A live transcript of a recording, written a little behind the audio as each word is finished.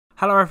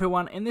Hello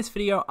everyone, in this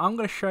video I'm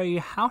going to show you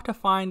how to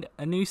find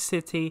a new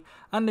city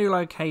and new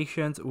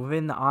locations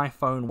within the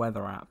iPhone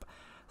weather app.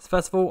 So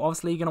first of all,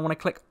 obviously you're going to want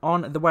to click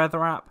on the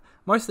weather app.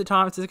 Most of the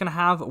time it's just going to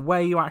have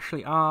where you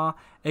actually are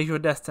as your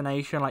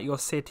destination, like your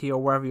city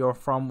or wherever you're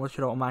from, which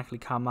should automatically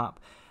come up.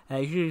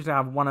 You usually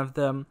have one of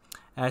them,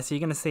 so you're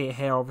going to see it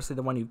here, obviously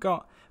the one you've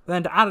got. But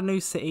then to add a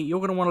new city, you're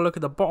going to want to look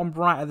at the bottom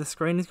right of the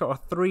screen. It's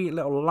got three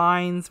little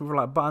lines with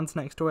like buttons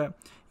next to it.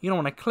 You're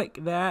going to want to click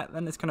there,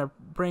 then it's going to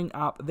bring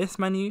up this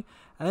menu,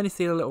 and then you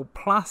see a little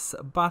plus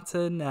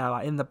button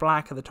like in the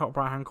black at the top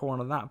right hand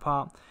corner of that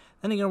part.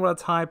 Then you're going to want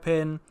to type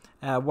in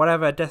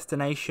whatever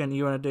destination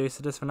you want to do.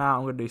 So just for now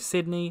I'm going to do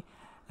Sydney.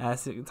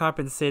 So you type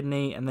in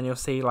Sydney, and then you'll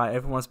see like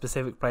everyone's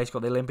specific place. You've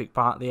got the Olympic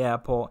Park, the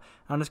airport.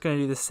 I'm just going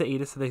to do the city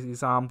just for this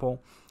example.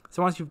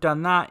 So once you've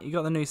done that, you've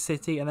got the new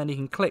city, and then you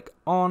can click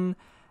on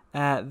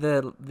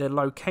the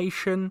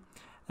location,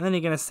 and then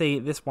you're going to see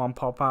this one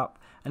pop up.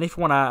 And if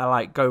you want to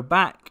like go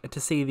back to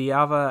see the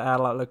other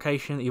like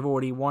location that you've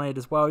already wanted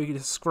as well, you can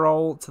just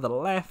scroll to the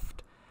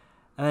left,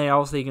 and then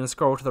obviously you can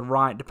scroll to the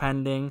right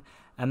depending.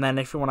 And then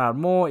if you want to add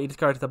more, you just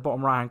go to the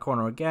bottom right hand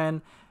corner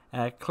again,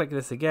 click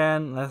this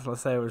again. Let's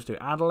say we'll just do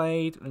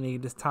Adelaide, and you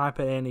can just type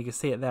it in. You can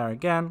see it there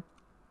again,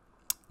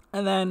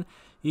 and then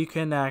you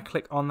can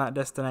click on that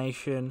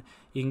destination.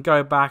 You can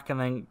go back and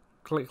then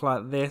click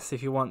like this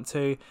if you want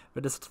to,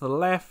 but just to the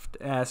left,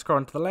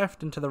 scrolling to the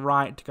left and to the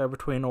right to go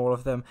between all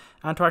of them.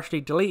 And to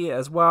actually delete it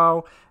as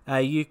well,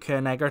 you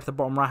can go to the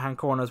bottom right hand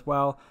corner as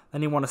well.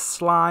 Then you want to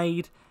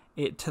slide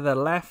it to the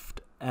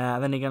left,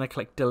 then you're going to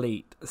click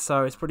delete.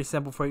 So it's pretty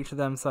simple for each of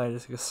them. So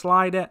just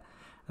slide it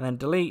and then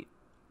delete.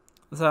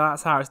 So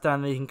that's how it's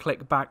done. Then you can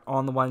click back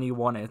on the one you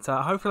wanted. So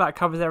hopefully that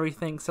covers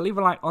everything. So leave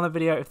a like on the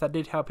video if that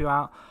did help you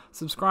out.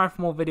 Subscribe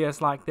for more videos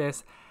like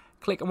this.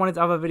 Click on one of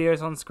the other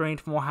videos on screen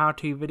for more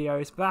how-to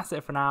videos. But that's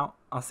it for now.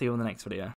 I'll see you in the next video.